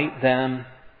invite them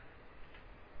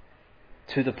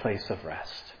to the place of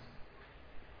rest.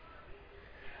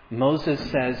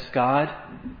 Moses says, God,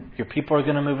 your people are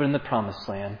going to move in the promised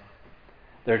land.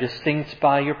 They're distinct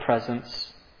by your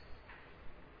presence.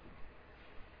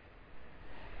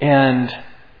 And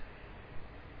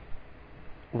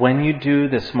when you do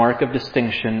this mark of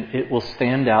distinction, it will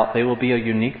stand out. They will be a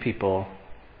unique people.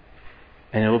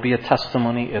 And it will be a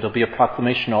testimony. It will be a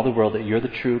proclamation to all the world that you're the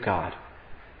true God.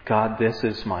 God, this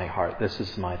is my heart. This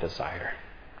is my desire.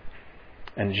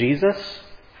 And Jesus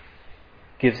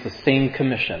gives the same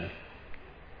commission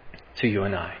to you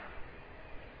and I.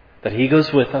 That He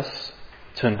goes with us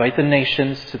to invite the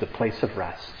nations to the place of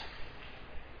rest.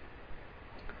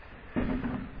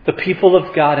 The people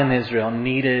of God in Israel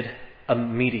needed a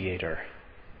mediator.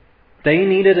 They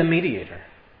needed a mediator.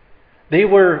 They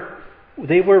were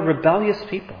rebellious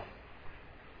people.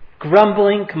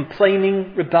 Grumbling,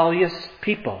 complaining, rebellious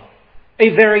people. A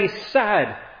very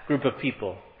sad group of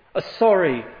people. A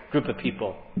sorry group of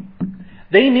people.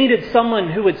 They needed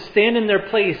someone who would stand in their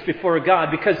place before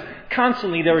God, because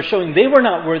constantly they were showing they were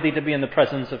not worthy to be in the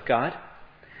presence of God.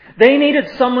 They needed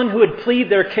someone who would plead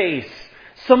their case.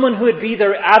 Someone who would be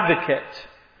their advocate.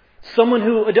 Someone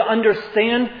who would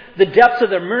understand the depths of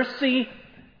their mercy,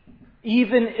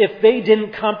 even if they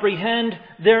didn't comprehend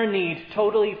their need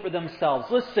totally for themselves.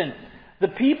 Listen, the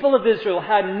people of Israel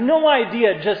had no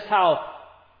idea just how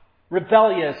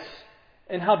rebellious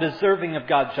and how deserving of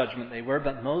God's judgment they were,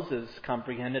 but Moses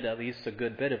comprehended at least a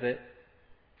good bit of it.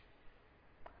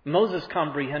 Moses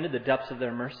comprehended the depths of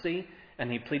their mercy,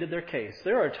 and he pleaded their case.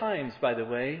 There are times, by the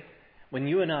way, when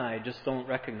you and I just don't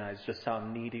recognize just how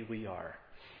needy we are.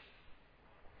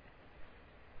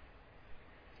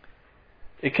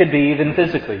 It could be even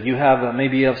physically. You have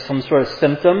maybe some sort of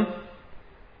symptom,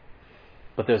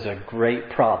 but there's a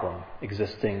great problem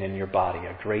existing in your body,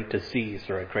 a great disease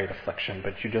or a great affliction,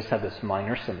 but you just have this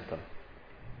minor symptom.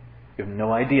 You have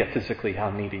no idea physically how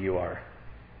needy you are.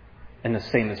 And the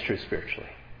same is true spiritually.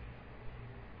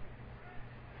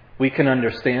 We can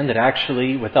understand that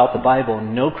actually, without the Bible,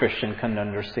 no Christian can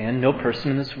understand, no person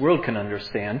in this world can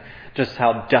understand just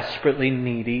how desperately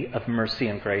needy of mercy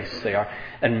and grace they are.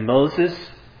 And Moses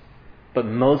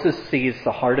sees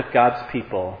the heart of God's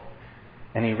people,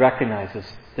 and he recognizes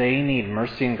they need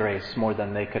mercy and grace more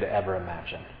than they could ever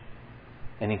imagine.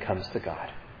 And he comes to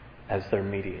God as their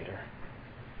mediator.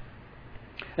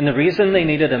 And the reason they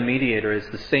needed a mediator is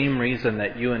the same reason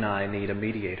that you and I need a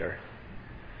mediator.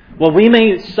 Well, we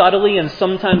may subtly and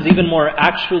sometimes even more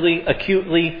actually,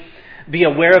 acutely be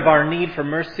aware of our need for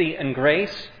mercy and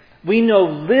grace. We know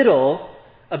little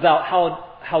about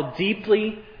how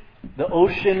deeply the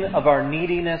ocean of our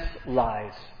neediness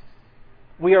lies.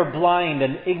 We are blind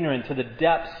and ignorant to the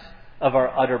depths of our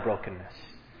utter brokenness.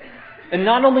 And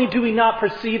not only do we not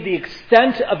perceive the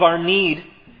extent of our need,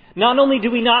 not only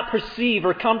do we not perceive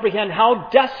or comprehend how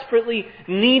desperately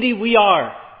needy we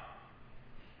are,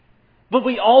 but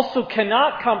we also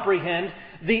cannot comprehend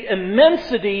the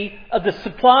immensity of the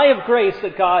supply of grace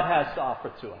that God has to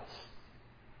offer to us.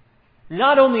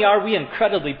 Not only are we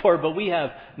incredibly poor, but we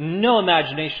have no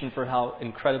imagination for how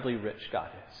incredibly rich God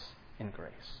is in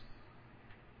grace.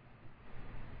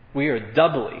 We are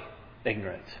doubly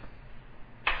ignorant.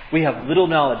 We have little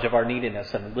knowledge of our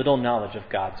neediness and little knowledge of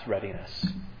God's readiness.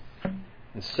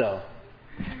 And so,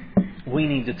 we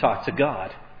need to talk to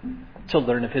God to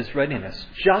learn of His readiness,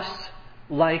 just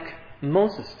like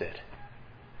Moses did.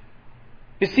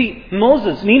 You see,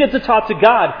 Moses needed to talk to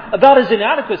God about his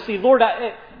inadequacy. Lord,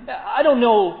 I don't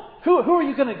know, who are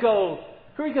you going to go?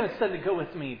 Who are you going to send to go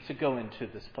with me to go into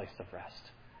this place of rest?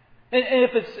 And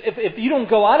if you don't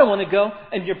go, I don't want to go.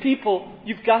 And your people,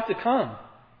 you've got to come.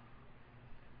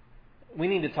 We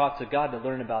need to talk to God to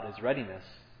learn about His readiness.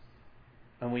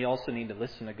 And we also need to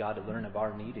listen to God to learn of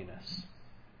our neediness.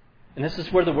 And this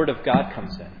is where the Word of God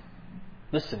comes in.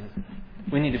 Listen,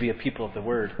 we need to be a people of the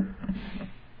Word.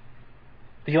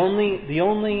 The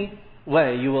only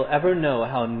way you will ever know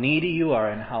how needy you are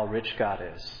and how rich God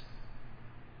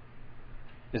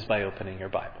is by opening your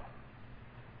Bible.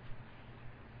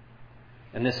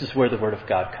 And this is where the Word of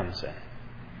God comes in.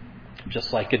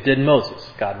 Just like it did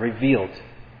Moses, God revealed.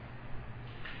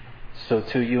 So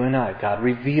too you and I, God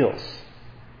reveals.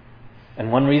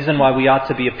 And one reason why we ought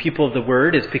to be a people of the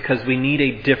Word is because we need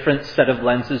a different set of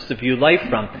lenses to view life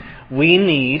from. We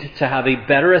need to have a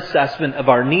better assessment of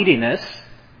our neediness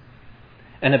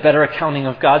and a better accounting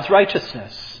of God's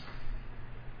righteousness.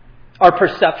 Our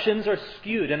perceptions are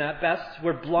skewed, and at best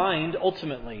we're blind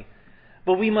ultimately.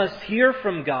 But we must hear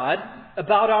from God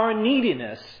about our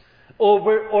neediness,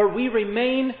 or we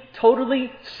remain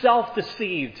totally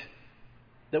self-deceived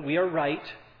that we are right,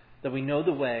 that we know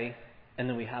the way, and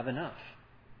that we have enough.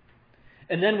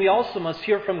 And then we also must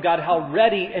hear from God how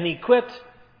ready and equipped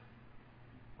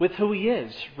with who He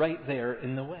is right there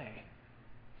in the way.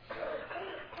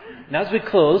 And as we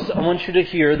close, I want you to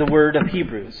hear the word of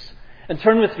Hebrews. And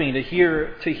turn with me to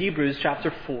Hebrews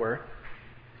chapter 4.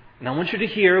 And I want you to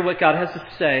hear what God has to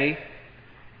say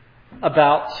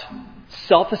about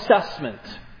self-assessment.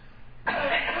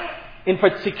 In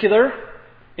particular,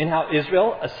 in how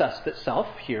Israel assessed itself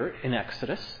here in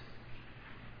Exodus.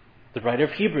 The writer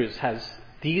of Hebrews has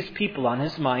these people on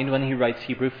his mind when he writes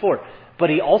Hebrews 4. But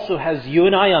he also has you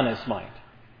and I on his mind.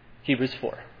 Hebrews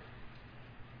 4.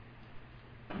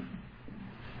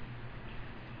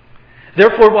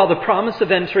 Therefore, while the promise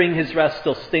of entering His rest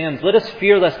still stands, let us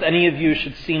fear lest any of you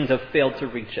should seem to have failed to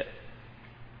reach it.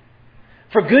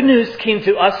 For good news came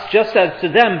to us just as to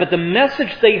them, but the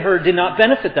message they heard did not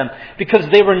benefit them, because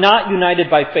they were not united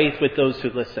by faith with those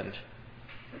who listened.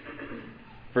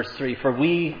 Verse 3, for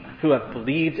we who have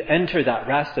believed enter that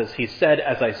rest, as He said,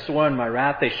 as I swore in my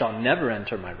wrath, they shall never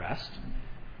enter my rest.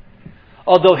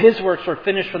 Although His works were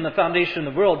finished from the foundation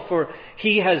of the world, for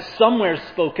He has somewhere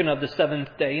spoken of the seventh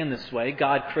day in this way.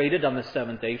 God created on the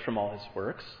seventh day from all His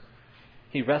works.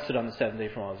 He rested on the seventh day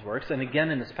from all His works. And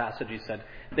again in this passage He said,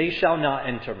 they shall not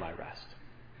enter my rest.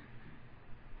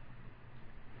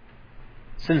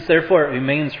 Since therefore it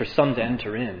remains for some to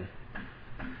enter in,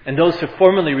 and those who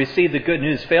formerly received the good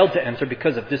news failed to enter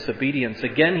because of disobedience,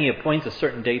 again He appoints a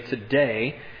certain day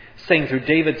today, saying through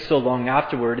David so long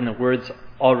afterward in the words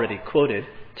already quoted,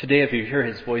 today if you hear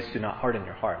His voice, do not harden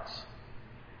your hearts.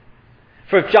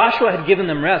 For if Joshua had given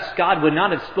them rest, God would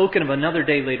not have spoken of another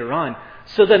day later on.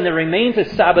 So then there remains a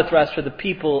Sabbath rest for the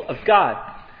people of God.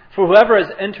 For whoever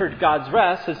has entered God's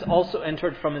rest has also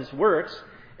entered from his works,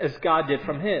 as God did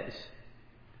from His.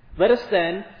 Let us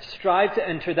then strive to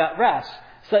enter that rest,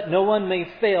 so that no one may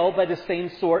fail by the same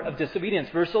sort of disobedience.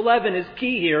 Verse 11 is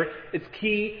key here. It's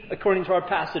key according to our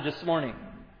passage this morning.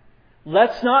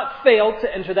 Let's not fail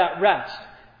to enter that rest.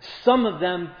 Some of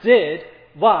them did.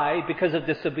 Why? Because of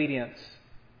disobedience.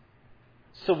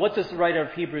 So what does the writer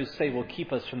of Hebrews say will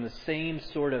keep us from the same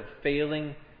sort of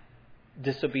failing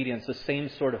disobedience, the same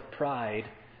sort of pride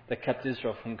that kept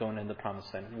Israel from going into the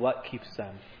promised land? What keeps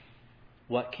them?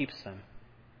 What keeps them?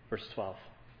 Verse 12.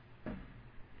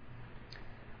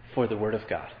 For the Word of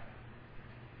God.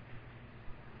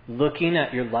 Looking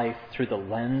at your life through the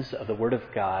lens of the Word of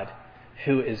God,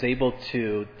 who is able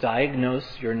to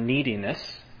diagnose your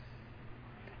neediness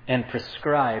and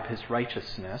prescribe His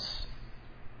righteousness,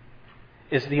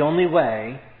 is the only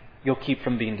way you'll keep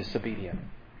from being disobedient.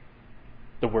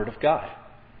 The Word of God.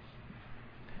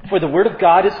 For the Word of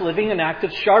God is living and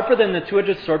active, sharper than the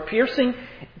two-edged sword, piercing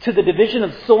to the division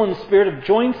of soul and spirit, of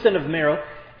joints and of marrow,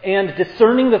 and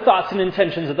discerning the thoughts and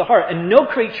intentions of the heart. And no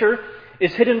creature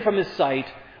is hidden from His sight,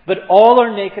 but all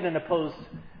are naked and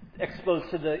exposed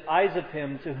to the eyes of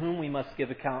Him to whom we must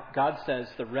give account. God says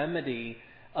the remedy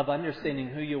of understanding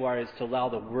who you are is to allow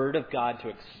the Word of God to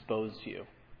expose you.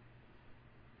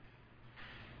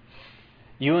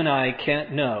 You and I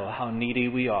can't know how needy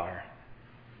we are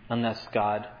unless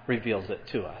God reveals it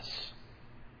to us.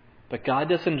 But God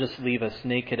doesn't just leave us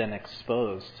naked and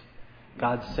exposed.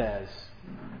 God says,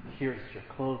 here's your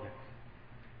clothing.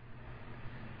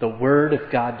 The Word of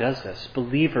God does this.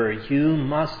 Believer, you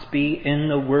must be in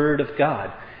the Word of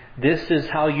God. This is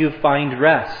how you find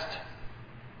rest.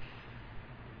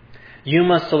 You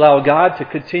must allow God to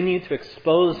continue to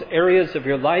expose areas of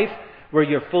your life where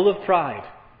you're full of pride,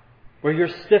 where you're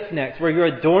stiff-necked, where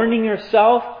you're adorning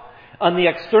yourself on the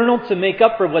external to make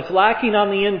up for what's lacking on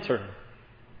the internal.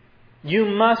 You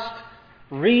must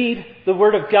read the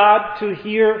Word of God to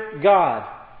hear God.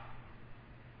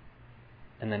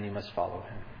 And then you must follow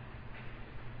Him.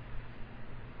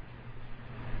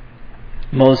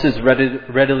 Moses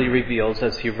readily reveals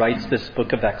as he writes this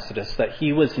book of Exodus that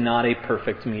he was not a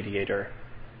perfect mediator.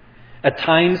 At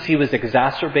times he was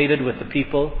exacerbated with the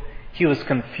people. He was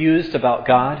confused about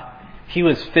God. He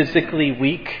was physically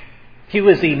weak. He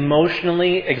was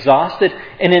emotionally exhausted,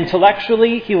 and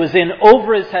intellectually he was in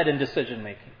over his head in decision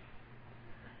making.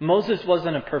 Moses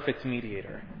wasn't a perfect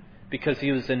mediator because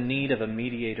he was in need of a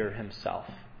mediator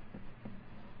himself.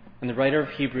 And the writer of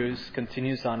Hebrews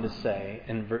continues on to say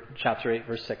in chapter 8,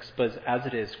 verse 6, "But as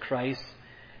it is, Christ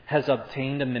has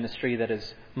obtained a ministry that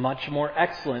is much more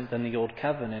excellent than the old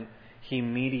covenant. He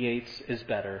mediates is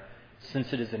better,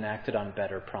 since it is enacted on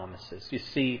better promises." You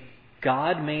see,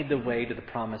 God made the way to the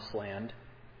promised land.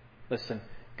 Listen,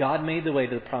 God made the way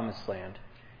to the promised land,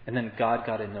 and then God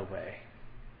got in the way.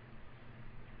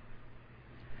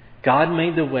 God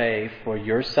made the way for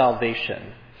your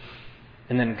salvation,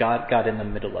 and then God got in the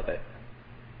middle of it.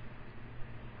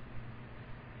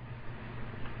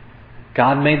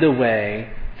 God made the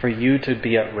way for you to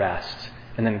be at rest,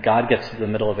 and then God gets to the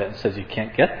middle of it and says, "You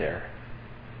can't get there,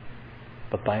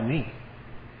 but by me."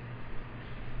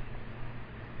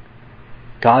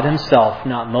 God himself,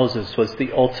 not Moses, was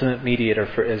the ultimate mediator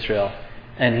for Israel,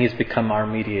 and he's become our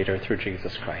mediator through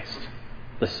Jesus Christ.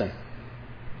 Listen,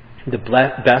 the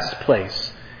best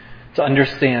place to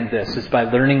understand this is by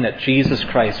learning that Jesus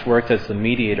Christ worked as the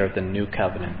mediator of the new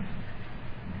covenant.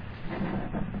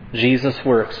 Jesus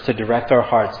works to direct our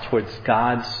hearts towards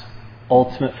God's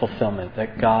ultimate fulfillment,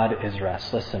 that God is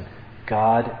rest. Listen,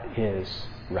 God is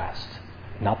rest,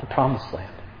 not the promised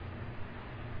land.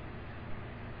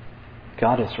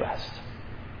 God is rest.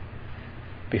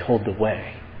 Behold the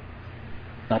way,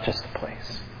 not just the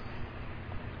place.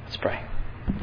 Let's pray.